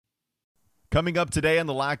Coming up today on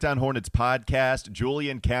the Locked On Hornets podcast,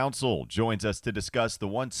 Julian Council joins us to discuss the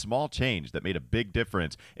one small change that made a big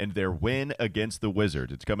difference in their win against the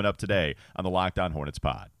Wizards. It's coming up today on the Locked On Hornets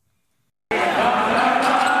pod. You are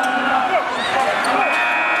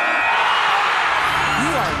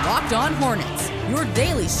Locked On Hornets, your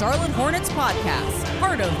daily Charlotte Hornets podcast,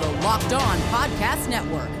 part of the Locked On Podcast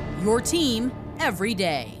Network, your team every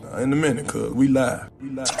day. In a minute, cuz we live.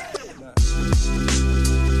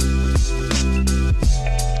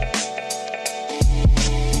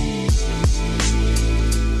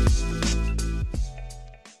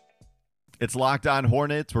 It's Locked On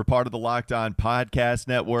Hornets. We're part of the Locked On Podcast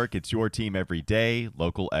Network. It's your team every day.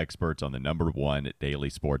 Local experts on the #1 daily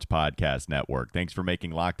sports podcast network. Thanks for making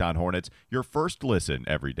Locked On Hornets your first listen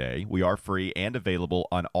every day. We are free and available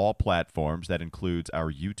on all platforms. That includes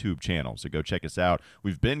our YouTube channel. So go check us out.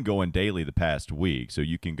 We've been going daily the past week. So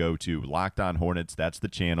you can go to Locked On Hornets. That's the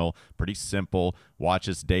channel. Pretty simple. Watch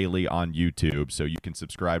us daily on YouTube. So you can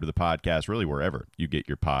subscribe to the podcast really wherever you get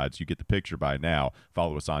your pods. You get the picture by now.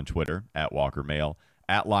 Follow us on Twitter at Walker Mail,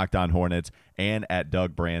 at Locked On Hornets, and at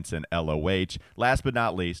Doug Branson LOH. Last but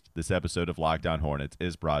not least, this episode of Locked On Hornets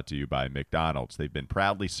is brought to you by McDonald's. They've been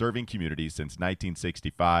proudly serving communities since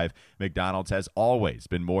 1965. McDonald's has always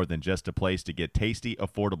been more than just a place to get tasty,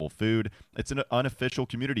 affordable food. It's an unofficial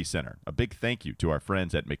community center. A big thank you to our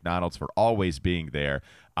friends at McDonald's for always being there.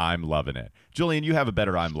 I'm loving it. Julian, you have a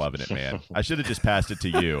better I'm loving it, man. I should have just passed it to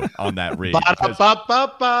you on that read. I'm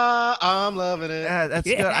loving it. Yeah, that's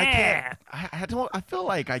good. I feel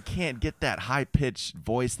like I can't get that high-pitched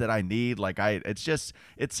voice that I need.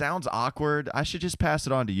 It sounds awkward. I should just pass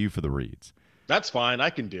it on to you for the reads. That's fine. I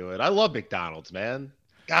can do it. I love McDonald's, man.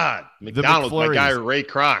 God, McDonald's, my guy Ray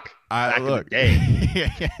Kroc. Back in the day.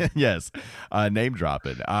 Yes, name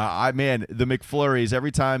dropping. The McFlurries,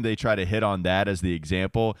 every time they try to hit on that as the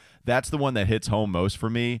example, that's the one that hits home most for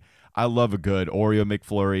me. I love a good Oreo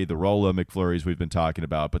McFlurry, the Rolo McFlurries we've been talking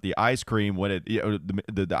about, but the ice cream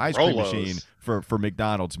the ice cream machine for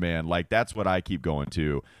McDonald's, man, like that's what I keep going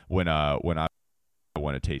to when I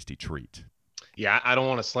want a tasty treat. Yeah, I don't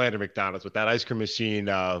want to slander McDonald's, but that ice cream machine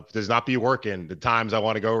does not be working the times I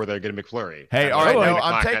want to go over there and get a McFlurry. Hey, all right, no,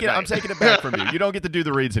 I'm taking it back from you. You don't get to do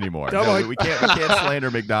the reads anymore. No, we can't slander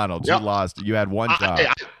McDonald's. Yep. You lost. You had one job.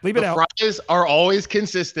 Leave it out. The fries are always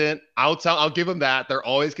consistent. I'll give them that. They're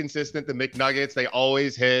always consistent. The McNuggets, they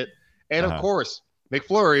always hit. And of course,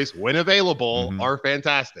 McFlurries, when available, are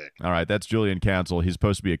fantastic. All right, that's Julian Council. He's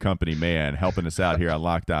supposed to be a company man helping us out here on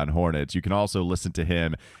Locked On Hornets. You can also listen to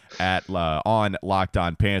him on Locked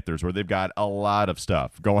On Panthers, where they've got a lot of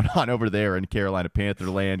stuff going on over there in Carolina Panther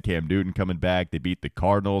land. Cam Newton coming back. They beat the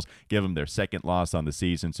Cardinals, give them their second loss on the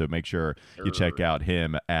season. So make sure you check out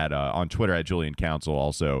him on Twitter at Julian Council.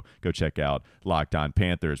 Also, go check out Locked On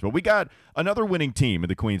Panthers. But we got another winning team in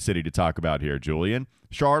the Queen City to talk about here, Julian.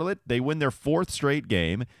 Charlotte, they win their fourth straight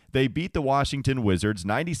game. They beat the Washington Wizards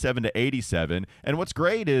 97-87. And what's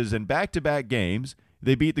great is in back-to-back games,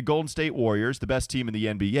 they beat the Golden State Warriors, the best team in the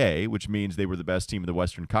NBA, which means they were the best team in the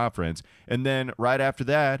Western Conference. And then right after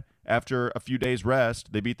that, after a few days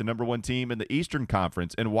rest, they beat the #1 team in the Eastern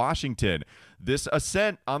Conference in Washington. This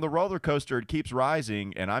ascent on the roller coaster, it keeps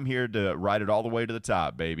rising, and I'm here to ride it all the way to the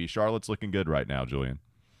top, baby. Charlotte's looking good right now, Julian.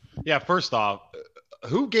 Yeah, first off,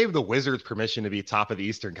 who gave the Wizards permission to be top of the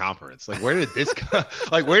Eastern Conference? Where did this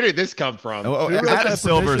come from? Adam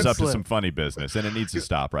Silver's up to some funny business, and it needs to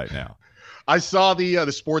stop right now. I saw the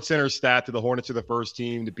SportsCenter stat that the Hornets are the first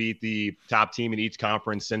team to beat the top team in each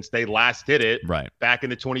conference since they last did it back in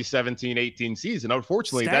the 2017-18 season.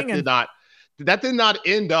 Unfortunately, that did not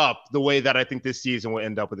end up the way that I think this season will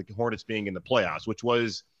end up with the Hornets being in the playoffs, which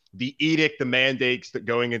was the edict, the mandates that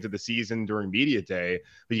going into the season during media day.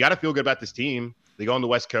 But you got to feel good about this team. They go on the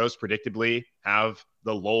West Coast, predictably have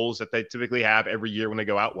the lulls that they typically have every year when they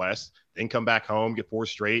go out west, then come back home, get 4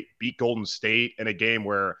 straight, beat Golden State in a game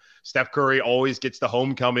where Steph Curry always gets the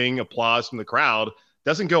homecoming applause from the crowd,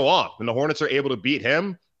 doesn't go off. And the Hornets are able to beat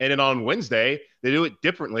him. And then on Wednesday, they do it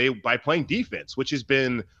differently by playing defense, which has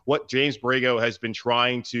been what James Borrego has been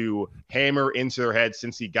trying to hammer into their head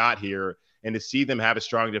since he got here. And to see them have a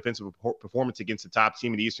strong defensive performance against the top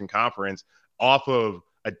team in the Eastern Conference off of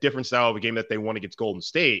a different style of a game that they won against Golden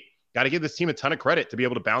State, got to give this team a ton of credit to be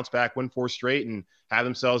able to bounce back, win 4 straight, and have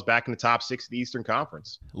themselves back in the top 6 of the Eastern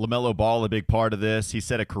Conference. LaMelo Ball, a big part of this. He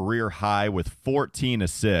set a career high with 14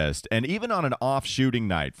 assists. And even on an off shooting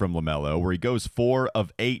night from LaMelo, where he goes 4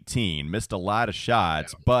 of 18, missed a lot of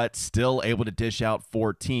shots, but still able to dish out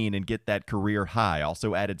 14 and get that career high.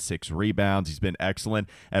 Also added 6 rebounds. He's been excellent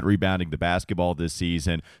at rebounding the basketball this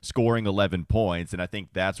season, scoring 11 points. And I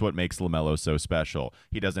think that's what makes LaMelo so special.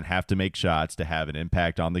 He doesn't have to make shots to have an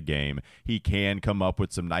impact on the game. He can come up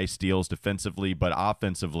with some nice steals defensively, but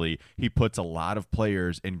offensively, he puts a lot of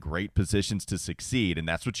players in great positions to succeed, and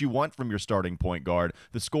that's what you want from your starting point guard.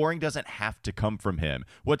 The scoring doesn't have to come from him.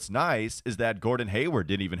 What's nice is that Gordon Hayward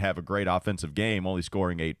didn't even have a great offensive game, only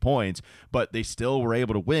scoring 8 points, but they still were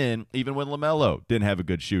able to win even when LaMelo didn't have a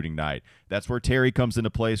good shooting night. That's where Terry comes into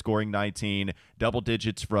play, scoring 19, double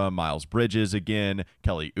digits from Miles Bridges again.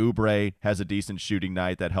 Kelly Oubre has a decent shooting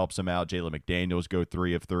night that helps him out. Jalen McDaniels go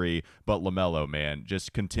 3 of 3, but LaMelo, man,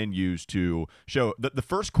 just continues to show. The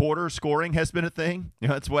first quarter scoring has been a thing. You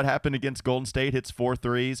know, that's what happened against Golden State. Hits 4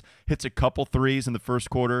 threes, hits a couple threes in the first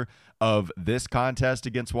quarter of this contest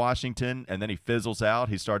against Washington, and then he fizzles out.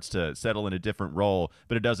 He starts to settle in a different role,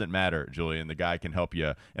 but it doesn't matter, Julian. The guy can help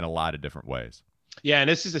you in a lot of different ways. Yeah, and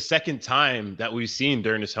this is the second time that we've seen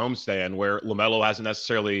during this homestand where LaMelo hasn't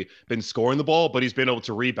necessarily been scoring the ball, but he's been able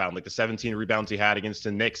to rebound, like the 17 rebounds he had against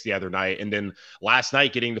the Knicks the other night. And then last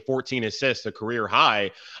night getting the 14 assists, a career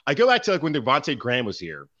high. I go back to like when Devontae Graham was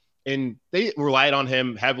here, and they relied on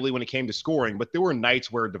him heavily when it came to scoring, but there were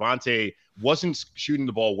nights where Devontae wasn't shooting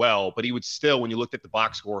the ball well, but he would still, when you looked at the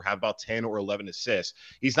box score, have about 10 or 11 assists.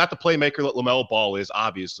 He's not the playmaker that LaMelo Ball is,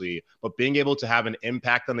 obviously, but being able to have an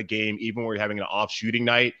impact on the game, even when you're having an off shooting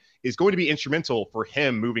night, is going to be instrumental for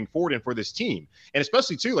him moving forward and for this team. And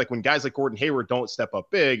especially, too, like when guys like Gordon Hayward don't step up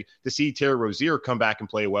big, to see Terry Rozier come back and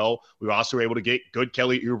play well. We were also able to get good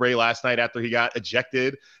Kelly Oubre last night after he got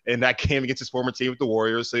ejected in that game against his former team with the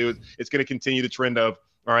Warriors. So it's going to continue the trend of,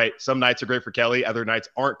 all right, some nights are great for Kelly, other nights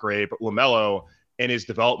aren't great, but LaMelo and his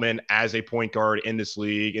development as a point guard in this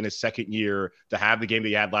league in his second year, to have the game that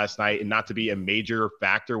he had last night and not to be a major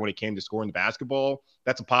factor when it came to scoring the basketball,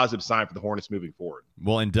 that's a positive sign for the Hornets moving forward.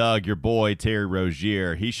 Well, and Doug, your boy Terry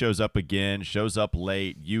Rozier, he shows up again, shows up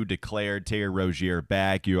late. You declared Terry Rozier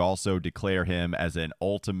back. You also declare him as an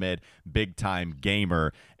ultimate big-time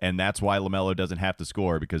gamer, and that's why LaMelo doesn't have to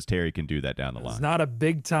score, because Terry can do that down the line. He's not a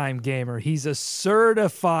big-time gamer. He's a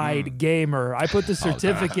certified gamer. I put the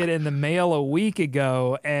certificate in the mail a week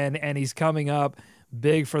ago, and he's coming up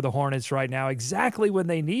big for the Hornets right now, exactly when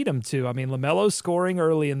they need him to. I mean, LaMelo's scoring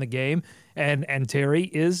early in the game, and Terry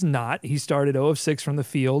is not. He started 0 of 6 from the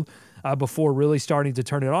field before really starting to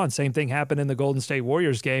turn it on. Same thing happened in the Golden State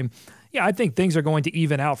Warriors game. Yeah, I think things are going to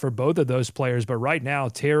even out for both of those players, but right now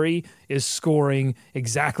Terry is scoring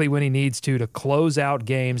exactly when he needs to close out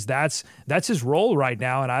games. That's his role right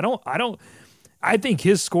now, and I think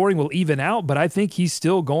his scoring will even out, but I think he's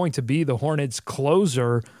still going to be the Hornets'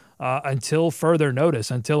 closer until further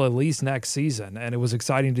notice, until at least next season. And it was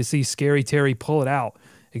exciting to see Scary Terry pull it out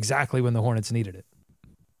exactly when the Hornets needed it.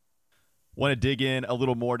 Want to dig in a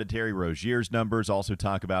little more to Terry Rozier's numbers, also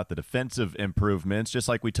talk about the defensive improvements, just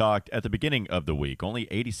like we talked at the beginning of the week. Only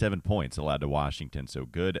 87 points allowed to Washington, so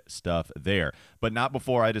good stuff there. But not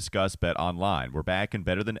before I discuss BetOnline. We're back and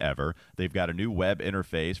better than ever. They've got a new web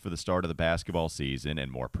interface for the start of the basketball season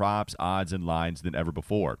and more props, odds, and lines than ever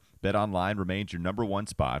before. BetOnline remains your number one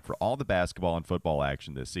spot for all the basketball and football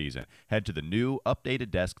action this season. Head to the new,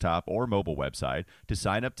 updated desktop or mobile website to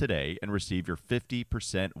sign up today and receive your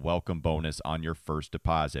 50% welcome bonus on your first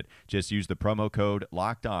deposit. Just use the promo code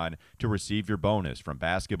LOCKEDON to receive your bonus from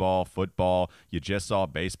basketball, football, you just saw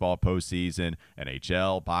baseball postseason,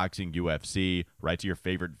 NHL, boxing, UFC, right to your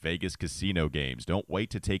favorite Vegas casino games. Don't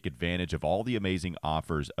wait to take advantage of all the amazing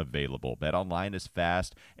offers available. BetOnline is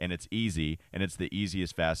fast and it's easy, and it's the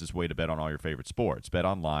easiest, fastest way to bet on all your favorite sports.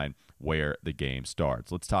 BetOnline, where the game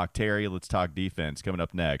starts. Let's talk Terry. Let's talk defense coming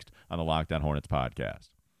up next on the Locked On Hornets podcast.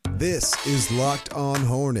 This is Locked On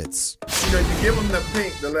Hornets. You know, you give them the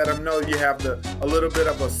pink to let them know you have a little bit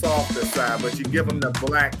of a softer side, but you give them the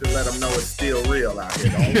black to let them know it's still real out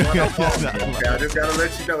here. Don't run up on me, okay? I just got to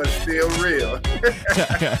let you know it's still real.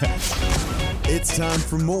 It's time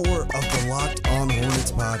for more of the Locked On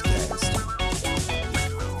Hornets podcast.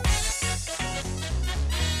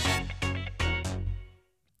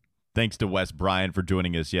 Thanks to Wes Bryan for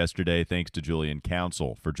joining us yesterday. Thanks to Julian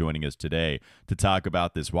Council for joining us today to talk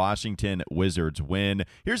about this Washington Wizards win.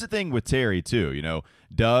 Here's the thing with Terry, too. You know,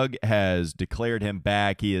 Doug has declared him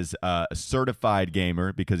back. He is a certified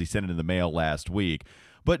gamer because he sent it in the mail last week.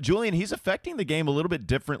 But Julian, he's affecting the game a little bit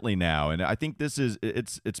differently now, and I think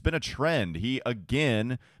it's been a trend. He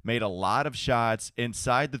again made a lot of shots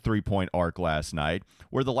inside the 3-point arc last night,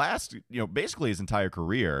 where the last, basically his entire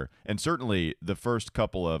career, and certainly the first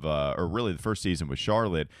couple of, or really the first season with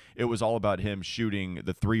Charlotte, it was all about him shooting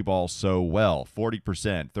the 3-ball so well,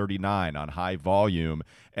 40%, 39 on high volume,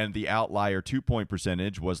 and the outlier 2-point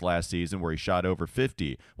percentage was last season where he shot over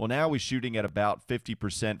 50. Well, now he's shooting at about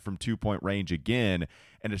 50% from 2-point range again,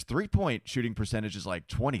 and his 3-point shooting percentage is like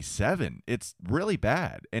 27. It's really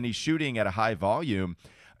bad, and he's shooting at a high volume.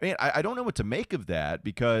 I mean, I don't know what to make of that,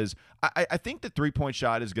 because I think the 3-point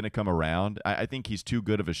shot is going to come around. I think he's too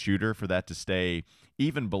good of a shooter for that to stay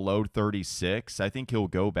even below 36. I think he'll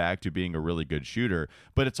go back to being a really good shooter.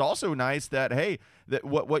 But it's also nice that, hey, that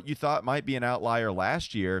what you thought might be an outlier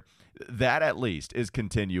last year, that at least is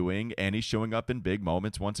continuing, and he's showing up in big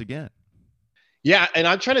moments once again. Yeah, and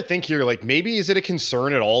I'm trying to think here, like, maybe is it a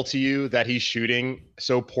concern at all to you that he's shooting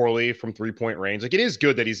so poorly from 3-point range? Like, it is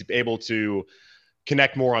good that he's able to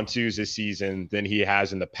connect more on twos this season than he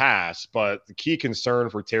has in the past. But the key concern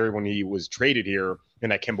for Terry when he was traded here in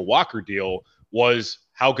that Kemba Walker deal was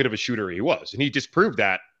how good of a shooter he was. And he just proved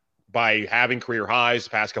that by having career highs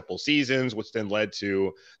the past couple of seasons, which then led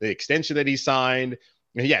to the extension that he signed.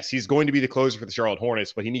 And yes, he's going to be the closer for the Charlotte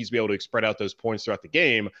Hornets, but he needs to be able to spread out those points throughout the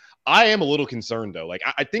game. I am a little concerned, though. Like,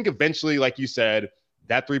 I think eventually, like you said,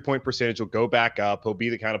 that 3-point percentage will go back up. He'll be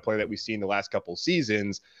the kind of player that we've seen the last couple of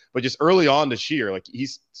seasons. But just early on this year, like,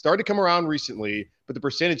 he's started to come around recently, but the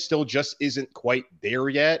percentage still just isn't quite there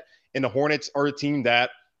yet. And the Hornets are a team that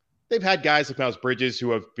they've had guys like Miles Bridges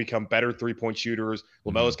who have become better 3-point shooters.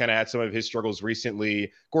 LaMelo's kind of had some of his struggles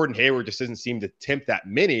recently. Gordon Hayward just doesn't seem to tempt that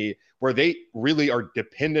many, where they really are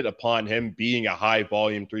dependent upon him being a high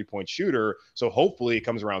volume 3-point shooter. So hopefully it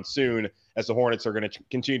comes around soon, as the Hornets are going to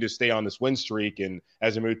continue to stay on this win streak and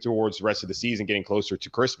as we move towards the rest of the season, getting closer to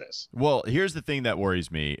Christmas. Well, here's the thing that worries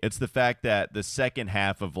me. It's the fact that the second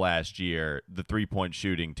half of last year, the 3-point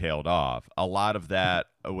shooting tailed off. A lot of that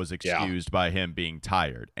was excused by him being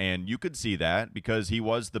tired. And you could see that because he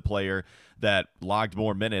was the player that logged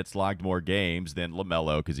more minutes, logged more games than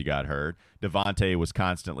LaMelo because he got hurt. Devontae was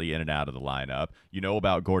constantly in and out of the lineup. You know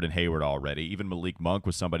about Gordon Hayward already. Even Malik Monk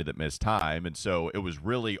was somebody that missed time. And so it was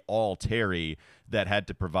really all Terry that had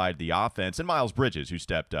to provide the offense, and Miles Bridges, who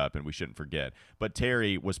stepped up, and we shouldn't forget. But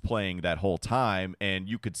Terry was playing that whole time, and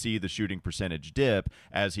you could see the shooting percentage dip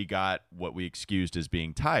as he got what we excused as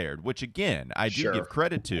being tired, which, again, I do give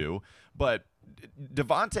credit to. But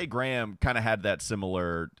Devontae Graham kind of had that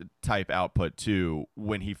similar type output too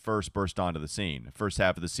when he first burst onto the scene. First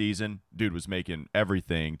half of the season, dude was making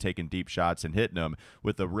everything, taking deep shots and hitting them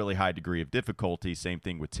with a really high degree of difficulty. Same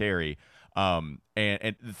thing with Terry. And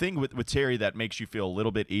the thing with Terry that makes you feel a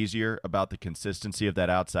little bit easier about the consistency of that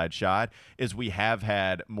outside shot is we have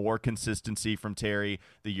had more consistency from Terry.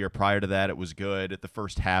 The year prior to that, it was good. At the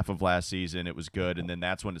first half of last season, it was good. And then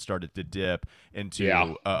that's when it started to dip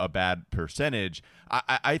into a bad percentage.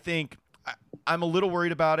 I think I'm a little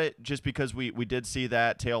worried about it just because we did see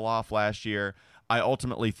that tail off last year. I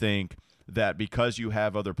ultimately think that because you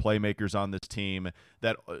have other playmakers on this team,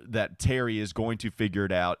 that Terry is going to figure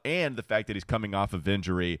it out, and the fact that he's coming off of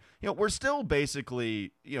injury. We're still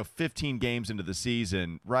basically 15 games into the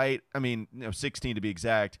season, right? I mean, 16 to be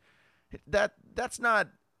exact. That's not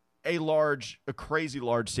a crazy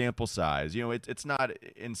large sample size. It's not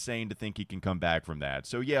insane to think he can come back from that.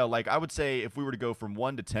 So yeah, like I would say if we were to go from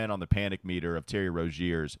 1 to 10 on the panic meter of Terry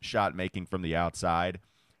Rozier's shot making from the outside,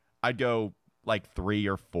 I'd go like 3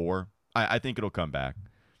 or 4. I think it'll come back.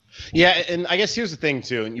 Yeah, and I guess here's the thing,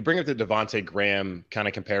 too. And you bring up the Devontae Graham kind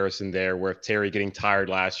of comparison there where Terry getting tired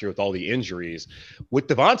last year with all the injuries. With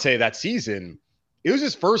Devontae that season, it was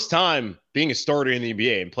his first time being a starter in the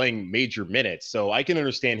NBA and playing major minutes. So I can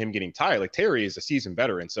understand him getting tired. Like, Terry is a seasoned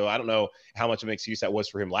veteran, so I don't know how much of an excuse that was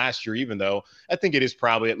for him last year, even though I think it is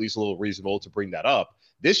probably at least a little reasonable to bring that up.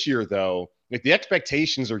 This year, though, like, the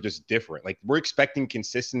expectations are just different. Like, we're expecting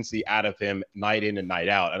consistency out of him night in and night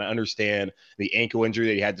out. And I understand the ankle injury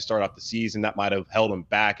that he had to start off the season, that might have held him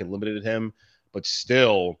back and limited him. But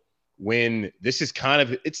still, when this is kind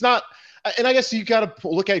of – it's not – and I guess you got to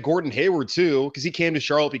look at Gordon Hayward, too, because he came to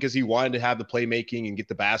Charlotte because he wanted to have the playmaking and get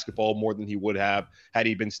the basketball more than he would have had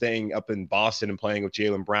he been staying up in Boston and playing with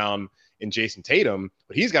Jaylen Brown and Jason Tatum.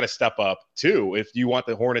 But he's got to step up, too, if you want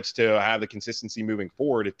the Hornets to have the consistency moving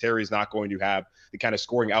forward, if Terry's not going to have the kind of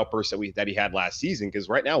scoring outbursts that he had last season, because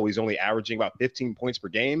right now he's only averaging about 15 points per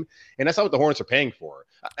game, and that's not what the Hornets are paying for.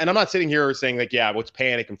 And I'm not sitting here saying, like, yeah, let's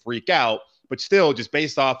panic and freak out, but still, just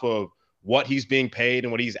based off of what he's being paid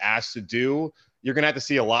and what he's asked to do, you're going to have to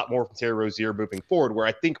see a lot more from Terry Rozier moving forward, where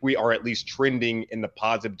I think we are at least trending in the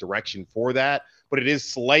positive direction for that. But it is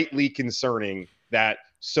slightly concerning that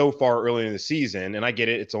so far early in the season, and I get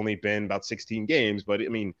it, it's only been about 16 games, but I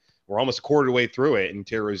mean, we're almost a quarter way through it, and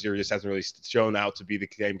Terry Rozier just hasn't really shown out to be the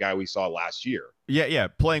same guy we saw last year. Yeah,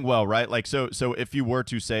 playing well, right? Like, so if you were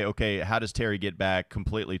to say, okay, how does Terry get back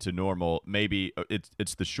completely to normal? Maybe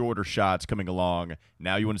it's the shorter shots coming along.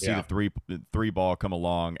 Now you want to see the three ball come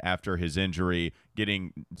along after his injury,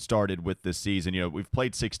 getting started with this season. You know, we've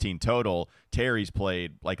played 16 total. Terry's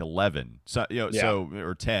played like 11, so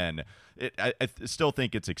or 10. I still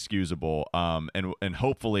think it's excusable, and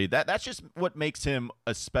hopefully that's just what makes him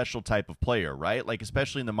a special type of player, right? Like,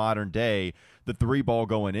 especially in the modern day, the three ball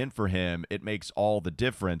going in for him, it makes all the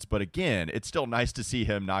difference. But again, it's still nice to see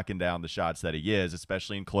him knocking down the shots that he is,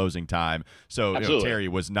 especially in closing time. So Terry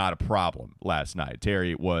was not a problem last night.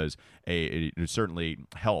 Terry was certainly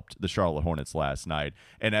helped the Charlotte Hornets last night.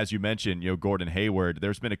 And as you mentioned, Gordon Hayward,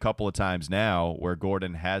 there's been a couple of times now where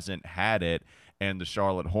Gordon hasn't had it, and the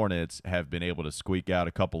Charlotte Hornets have been able to squeak out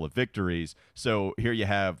a couple of victories. So here you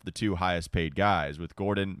have the two highest paid guys, with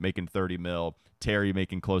Gordon making $30 million, Terry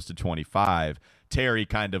making close to 25. Terry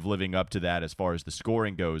kind of living up to that as far as the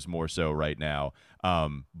scoring goes more so right now.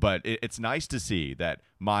 But it's nice to see that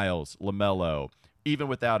Miles, LaMelo, even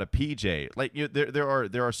without a PJ, like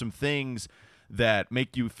there are some things that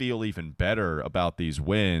make you feel even better about these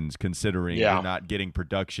wins, considering you're not getting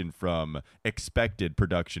production from expected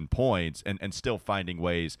production points and still finding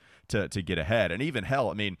ways to get ahead. And even hell,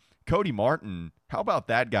 I mean, Cody Martin, how about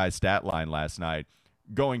that guy's stat line last night?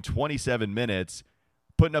 Going 27 minutes,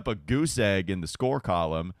 putting up a goose egg in the score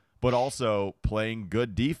column, but also playing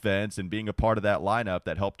good defense and being a part of that lineup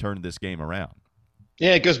that helped turn this game around.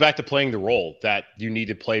 Yeah, it goes back to playing the role that you need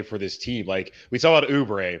to play for this team. Like, we saw about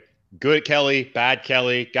Oubre, good Kelly, bad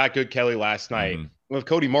Kelly, got good Kelly last night. With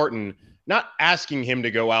Cody Martin, not asking him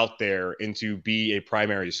to go out there and to be a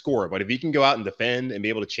primary scorer, but if he can go out and defend and be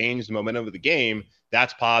able to change the momentum of the game,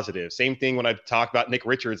 that's positive. Same thing when I talked about Nick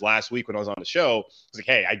Richards last week when I was on the show. It's like,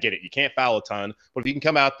 hey, I get it. You can't foul a ton, but if you can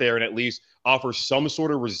come out there and at least offer some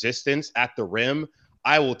sort of resistance at the rim,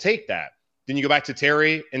 I will take that. Then you go back to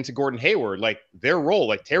Terry and to Gordon Hayward, like their role,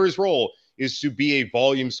 like Terry's role is to be a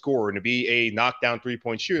volume scorer and to be a knockdown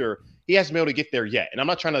three-point shooter. He hasn't been able to get there yet. And I'm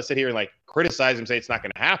not trying to sit here and like criticize him, say it's not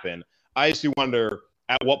going to happen. I just do wonder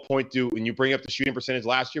at what point when you bring up the shooting percentage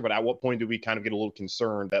last year, but at what point do we kind of get a little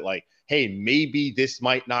concerned that like, hey, maybe this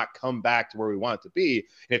might not come back to where we want it to be.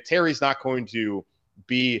 And if Terry's not going to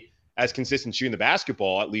be as consistent shooting the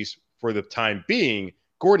basketball, at least for the time being,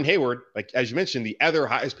 Gordon Hayward, like as you mentioned, the other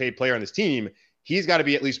highest paid player on this team, he's got to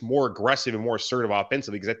be at least more aggressive and more assertive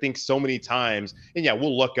offensively, because I think so many times, and yeah,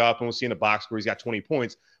 we'll look up and we'll see in a box where he's got 20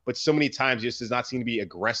 points, but so many times he just does not seem to be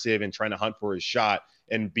aggressive and trying to hunt for his shot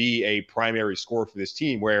and be a primary scorer for this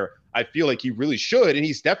team, where I feel like he really should, and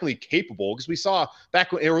he's definitely capable, because we saw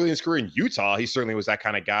back early in his career in Utah, he certainly was that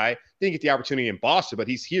kind of guy. Didn't get the opportunity in Boston, but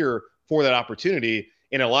he's here for that opportunity.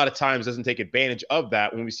 And a lot of times doesn't take advantage of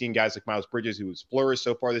that when we've seen guys like Miles Bridges, who has flourished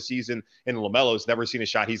so far this season, and LaMelo's never seen a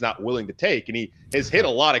shot he's not willing to take. And he has hit a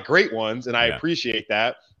lot of great ones, and I appreciate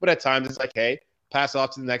that. But at times it's like, hey, pass off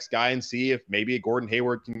to the next guy and see if maybe a Gordon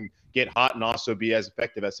Hayward can get hot and also be as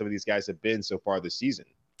effective as some of these guys have been so far this season.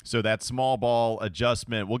 So that small ball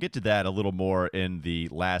adjustment, we'll get to that a little more in the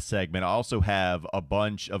last segment. I also have a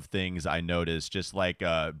bunch of things I noticed, just like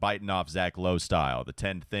biting off Zach Lowe style, the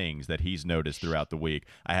 10 things that he's noticed throughout the week.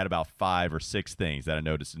 I had about 5 or 6 things that I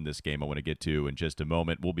noticed in this game I want to get to in just a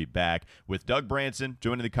moment. We'll be back with Doug Branson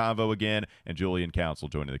joining the convo again and Julian Council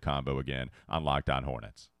joining the convo again on Locked On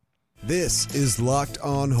Hornets. This is Locked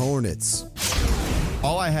On Hornets.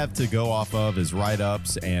 All I have to go off of is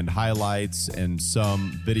write-ups and highlights and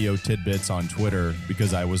some video tidbits on Twitter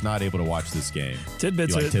because I was not able to watch this game.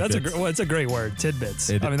 Tidbits, like tidbits? It's a great word, tidbits.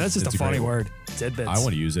 That's just a funny word, tidbits. I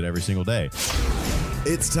want to use it every single day.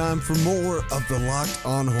 It's time for more of the Locked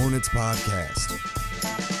On Hornets podcast.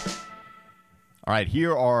 All right,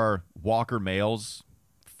 here are Walker Mayles'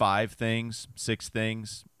 5 things, 6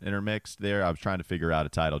 things intermixed there. I was trying to figure out a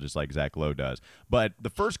title just like Zach Lowe does. But the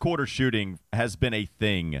first quarter shooting has been a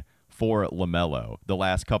thing for LaMelo the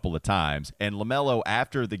last couple of times. And LaMelo,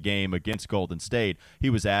 after the game against Golden State, he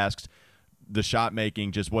was asked, the shot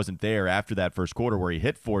making just wasn't there after that first quarter where he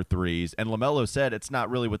hit 4 threes. And LaMelo said it's not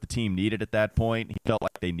really what the team needed at that point. He felt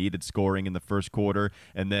like they needed scoring in the first quarter,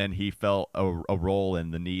 and then he felt a role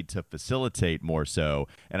in the need to facilitate more so.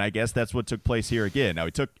 And I guess that's what took place here again. Now,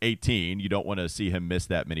 he took 18. You don't want to see him miss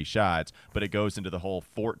that many shots, but it goes into the whole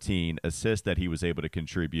 14 assists that he was able to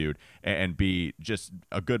contribute and be just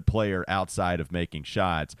a good player outside of making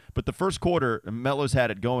shots. But the first quarter, Melo's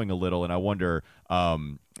had it going a little, and I wonder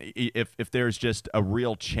if there's just a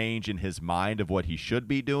real change in his mind of what he should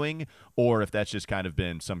be doing, or if that's just kind of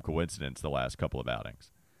been some coincidence the last couple of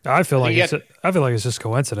outings. I feel like it's just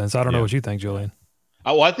coincidence. I don't know what you think, Julian.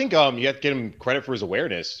 Well, I think you have to give him credit for his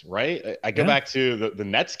awareness, right? I go back to the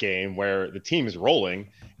Nets game where the team is rolling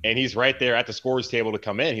and he's right there at the scorer's table to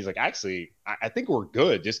come in. He's like, actually, I think we're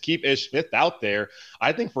good. Just keep Ish Smith out there.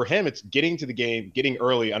 I think for him, it's getting to the game, getting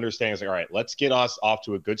early, understanding it's like, all right, let's get us off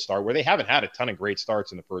to a good start where they haven't had a ton of great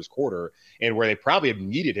starts in the first quarter and where they probably have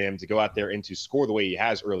needed him to go out there and to score the way he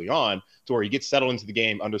has early on to where he gets settled into the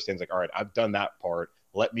game, understands like, all right, I've done that part.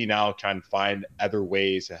 Let me now try and find other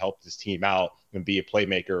ways to help this team out and be a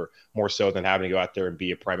playmaker more so than having to go out there and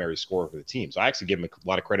be a primary scorer for the team. So I actually give him a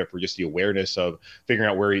lot of credit for just the awareness of figuring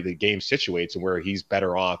out where the game situates and where he's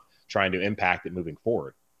better off trying to impact it moving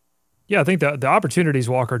forward. Yeah, I think the opportunities,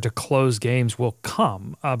 Walker, to close games will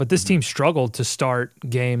come. But this team struggled to start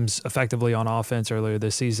games effectively on offense earlier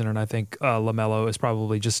this season, and I think LaMelo is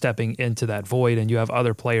probably just stepping into that void, and you have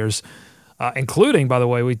other players including, by the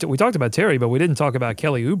way, we talked about Terry, but we didn't talk about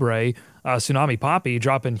Kelly Oubre, Tsunami Papi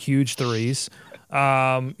dropping huge threes.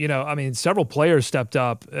 Several players stepped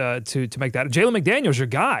up to make that. Jalen McDaniels, your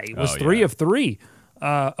guy, was 3 of 3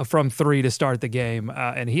 from 3 to start the game,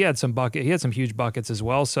 and he had some huge buckets as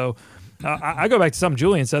well. So I go back to something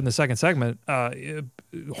Julian said in the second segment.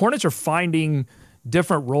 Hornets are finding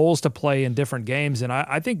different roles to play in different games, and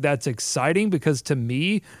I think that's exciting because to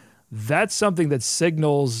me, that's something that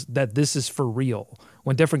signals that this is for real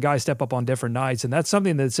when different guys step up on different nights. And that's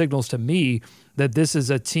something that signals to me that this is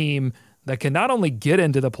a team that can not only get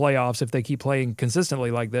into the playoffs if they keep playing consistently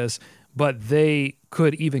like this, but they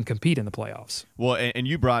could even compete in the playoffs. Well, and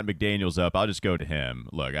you brought McDaniels up. I'll just go to him.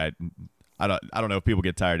 Look, I don't know if people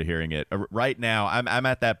get tired of hearing it. Right now, I'm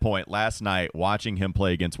at that point last night watching him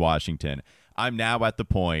play against Washington. I'm now at the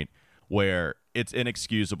point where it's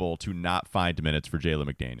inexcusable to not find minutes for Jalen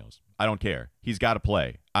McDaniels. I don't care. He's got to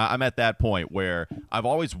play. I'm at that point where I've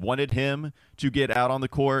always wanted him to get out on the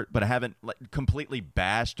court, but I haven't completely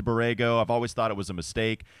bashed Borrego. I've always thought it was a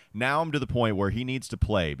mistake. Now I'm to the point where he needs to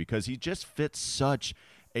play because he just fits such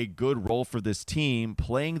a good role for this team,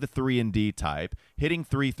 playing the 3-and-D type, hitting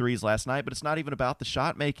 3 threes last night, but it's not even about the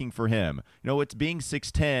shot making for him. It's being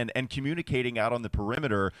 6'10" and communicating out on the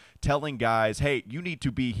perimeter, telling guys, hey, you need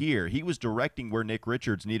to be here. He was directing where Nick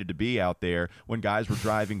Richards needed to be out there when guys were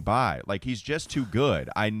driving by. Like, he's just too good.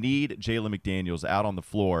 I need Jalen McDaniels out on the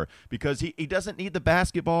floor because he doesn't need the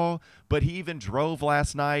basketball, but he even drove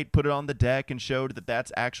last night, put it on the deck, and showed that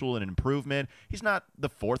that's actual an improvement. He's not the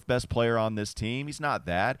 4th best player on this team. He's not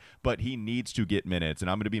that. But he needs to get minutes,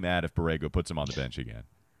 and I'm going to be mad if Borrego puts him on the bench again.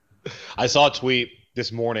 I saw a tweet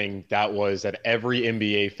this morning that was that every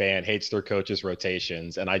NBA fan hates their coach's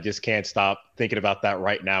rotations, and I just can't stop thinking about that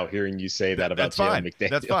right now, hearing you say that about Jalen McDaniels.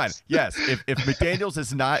 That's fine. Yes, if McDaniels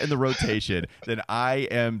is not in the rotation, then I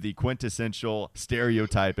am the quintessential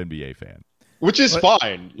stereotype NBA fan. Which is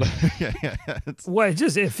fine. Well,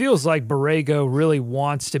 it feels like Borrego really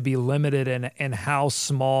wants to be limited in how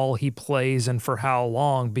small he plays and for how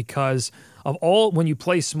long because of when you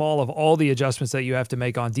play small, of all the adjustments that you have to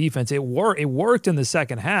make on defense. It worked in the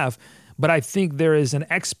second half, but I think there is an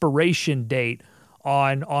expiration date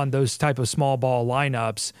on those type of small ball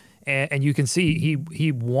lineups. And you can see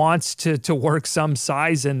he wants to work some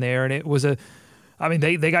size in there, and it was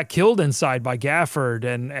they got killed inside by Gafford,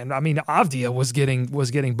 and Avdia was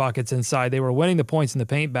getting buckets inside. They were winning the points in the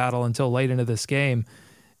paint battle until late into this game,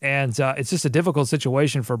 and it's just a difficult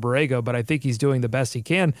situation for Borrego. But I think he's doing the best he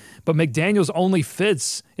can. But McDaniels only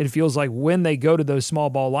fits, it feels like, when they go to those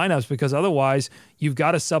small ball lineups because otherwise you've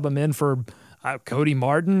got to sub him in for Cody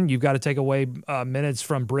Martin. You've got to take away minutes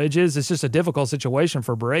from Bridges. It's just a difficult situation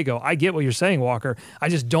for Borrego. I get what you're saying, Walker. I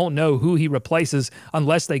just don't know who he replaces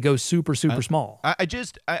unless they go super small. I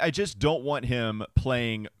just don't want him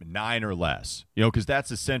playing 9 or less, because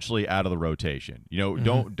that's essentially out of the rotation.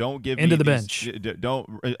 Don't give into the bench.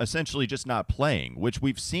 Don't essentially just not playing, which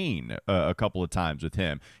we've seen a couple of times with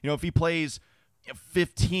him. If he plays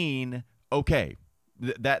 15, okay.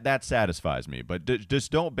 That satisfies me, but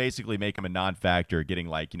just don't basically make him a non-factor,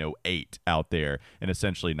 getting 8 out there and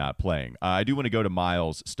essentially not playing. I do want to go to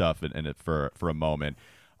Miles' stuff for a moment.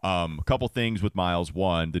 A couple things with Miles.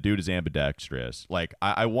 One, the dude is ambidextrous. Like,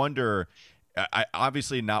 I wonder, I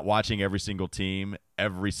obviously not watching every single team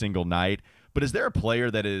every single night, but is there a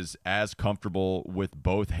player that is as comfortable with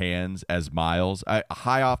both hands as Miles?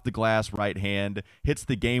 High off the glass right hand, hits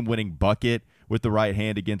the game-winning bucket with the right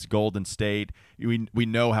hand against Golden State. We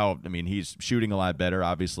know how, I mean, he's shooting a lot better,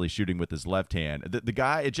 obviously shooting with his left hand. The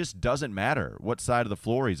guy, it just doesn't matter what side of the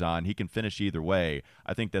floor he's on. He can finish either way.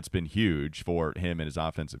 I think that's been huge for him in his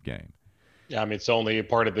offensive game. Yeah, I mean, it's only a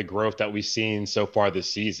part of the growth that we've seen so far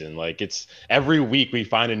this season. Like, it's every week we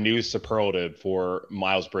find a new superlative for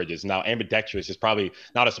Miles Bridges. Now, ambidextrous is probably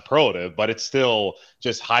not a superlative, but it's still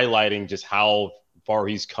just highlighting just how far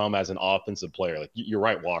he's come as an offensive player. Like, you're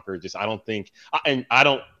right, Walker. Just, I don't think, and I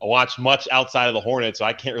don't watch much outside of the Hornets, so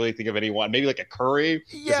I can't really think of anyone. Maybe like a Curry.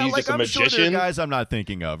 Yeah, he's like, just a I'm magician. Sure there are guys I'm not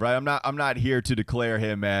thinking of, right? I'm not here to declare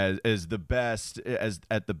him as the best, as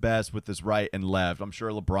at the best with his right and left. I'm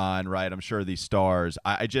sure LeBron, right? I'm sure these stars.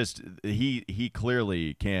 I just, he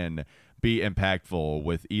clearly can be impactful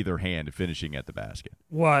with either hand finishing at the basket.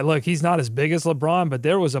 Well, look, he's not as big as LeBron, but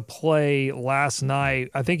there was a play last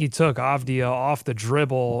night. I think he took Avdia off the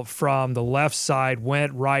dribble from the left side,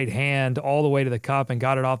 went right hand all the way to the cup and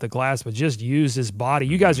got it off the glass, but just used his body.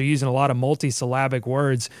 You guys are using a lot of multisyllabic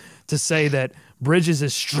words to say that Bridges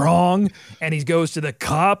is strong and he goes to the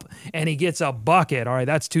cup and he gets a bucket. All right,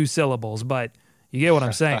 that's 2 syllables, but you get what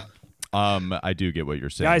I'm saying. I do get what you're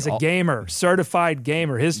saying. Guy's a gamer, certified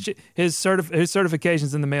gamer. His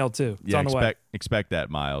certification's in the mail too. It's on the way. Expect that,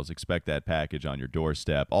 Miles. Expect that package on your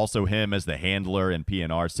doorstep. Also, him as the handler in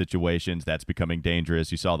PNR situations, that's becoming dangerous.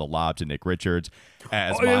 You saw the lob to Nick Richards.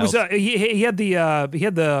 As Miles, he had the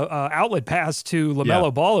outlet pass to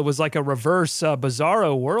LaMelo Ball. It was like a reverse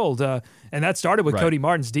Bizarro world. And that started with Cody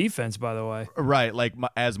Martin's defense, by the way. Right, like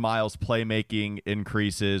as Miles' playmaking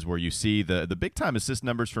increases, where you see the big-time assist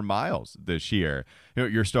numbers for Miles this year,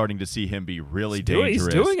 you're starting to see him be really dangerous. He's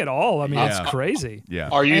doing it all. I mean, it's crazy. Yeah.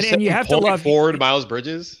 Are you saying you have to love forward Miles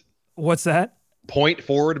Bridges? What's that? Point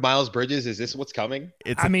forward Miles Bridges. Is this what's coming?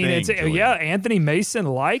 Anthony Mason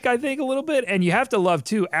I think a little bit. And you have to love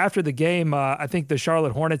too, after the game, I think the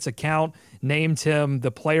Charlotte Hornets account named him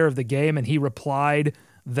the player of the game, and he replied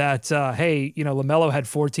that, hey, LaMelo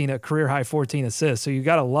had a career-high 14 assists. So you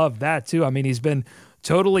got to love that, too. I mean, he's been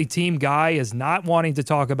totally team guy, is not wanting to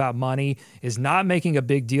talk about money, is not making a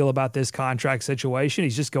big deal about this contract situation.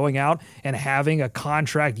 He's just going out and having a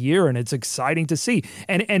contract year, and it's exciting to see.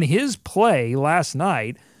 And his play last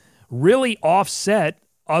night really offset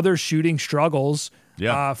other shooting struggles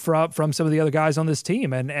from some of the other guys on this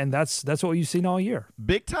team, and that's what you've seen all year.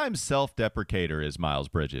 Big time self-deprecator is Miles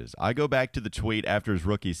Bridges. I go back to the tweet after his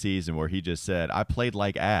rookie season where he just said, "I played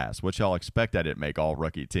like ass," which y'all expect I didn't make all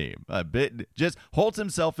rookie team. Just holds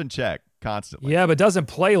himself in check constantly. Yeah, but doesn't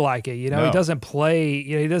play like it. No. He doesn't play.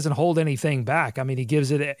 He doesn't hold anything back. I mean, he gives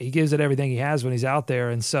it everything he has when he's out there.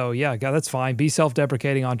 And so, yeah, God, that's fine. Be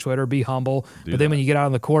self-deprecating on Twitter. Be humble. But then when you get out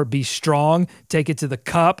on the court, be strong. Take it to the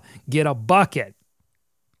cup. Get a bucket.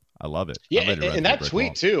 I love it. Yeah, and that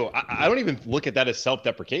tweet too, I don't even look at that as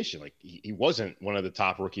self-deprecation. Like, he wasn't one of the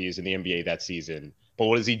top rookies in the NBA that season. But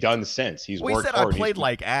what has he done since? He's worked hard. I played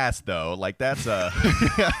like ass, though. Like, that's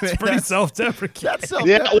it's pretty self-deprecating. That's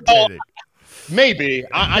self-deprecating. Maybe.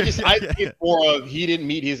 I think it's more of he didn't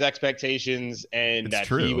meet his expectations and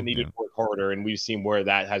he would need to work harder. And we've seen where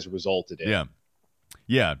that has resulted in.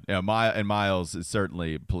 Yeah, Miles is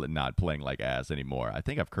certainly not playing like ass anymore. I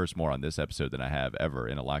think I've cursed more on this episode than I have ever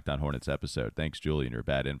in a Locked On Hornets episode. Thanks, Julian. You're a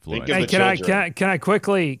bad influence. Hey, can I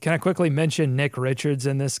quickly mention Nick Richards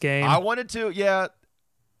in this game? I wanted to. Yeah,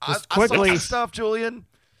 I saw some stuff, Julian.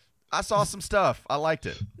 I saw some stuff. I liked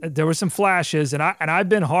it. There were some flashes, and I've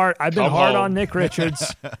been hard on Nick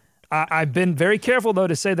Richards. I've been very careful, though,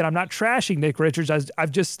 to say that I'm not trashing Nick Richards. I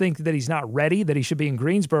just think that he's not ready, that he should be in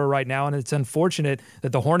Greensboro right now, and it's unfortunate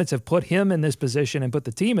that the Hornets have put him in this position and put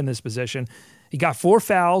the team in this position. He got 4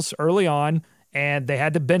 fouls early on, and they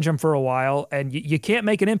had to bench him for a while, and you can't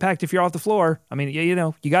make an impact if you're off the floor. I mean,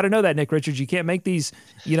 you got to know that, Nick Richards. You can't make these,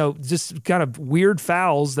 just kind of weird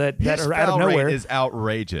fouls that are out of nowhere. His foul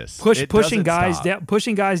rate is outrageous.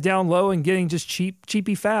 Pushing guys down low and getting just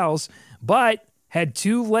cheapy fouls, but had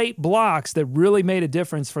 2 late blocks that really made a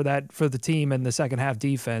difference for the team in the second half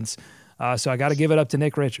defense. So I got to give it up to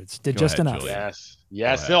Nick Richards. Did just enough.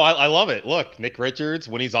 Yes. No, I love it. Look, Nick Richards,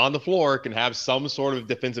 when he's on the floor, can have some sort of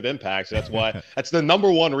defensive impact. So that's the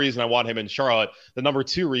number one reason I want him in Charlotte. The number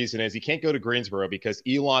 2 reason is he can't go to Greensboro because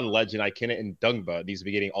Elon, Legend, Ikena, and Dungba needs to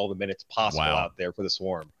be getting all the minutes possible out there for the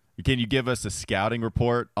Swarm. Can you give us a scouting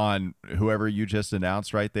report on whoever you just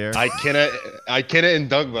announced right there? Ikena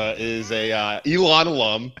Ndugba is a Elon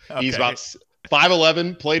alum. Okay. He's about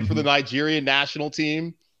 5'11", played for the Nigerian national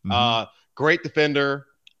team. Great defender,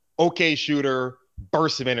 okay shooter,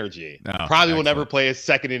 burst of energy. Probably will never play a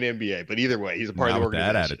second in NBA, but either way, he's a part of the organization.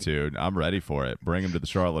 With that attitude, I'm ready for it. Bring him to the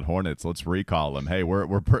Charlotte Hornets. Let's recall him. Hey, we're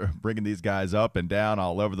bringing these guys up and down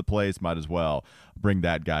all over the place. Might as well bring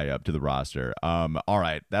that guy up to the roster. All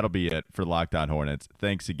right, that'll be it for Locked On Hornets.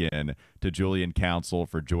 Thanks again to Julian Council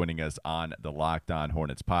for joining us on the Locked On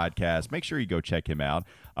Hornets podcast. Make sure you go check him out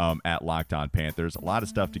at Locked On Panthers. A lot of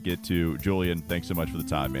stuff to get to. Julian, thanks so much for the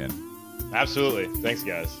time, man. Absolutely. Thanks,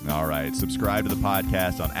 guys. All right. Subscribe to the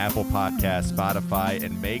podcast on Apple Podcasts, Spotify,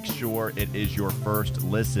 and make sure it is your first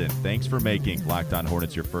listen. Thanks for making Locked On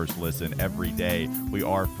Hornets your first listen every day. We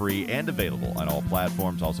are free and available on all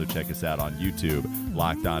platforms. Also, check us out on YouTube.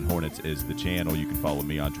 Locked On Hornets is the channel. You can follow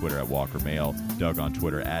me on Twitter at Walker Mail, Doug on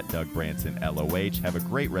Twitter at Doug Branson LOH. Have a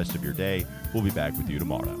great rest of your day. We'll be back with you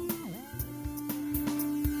tomorrow.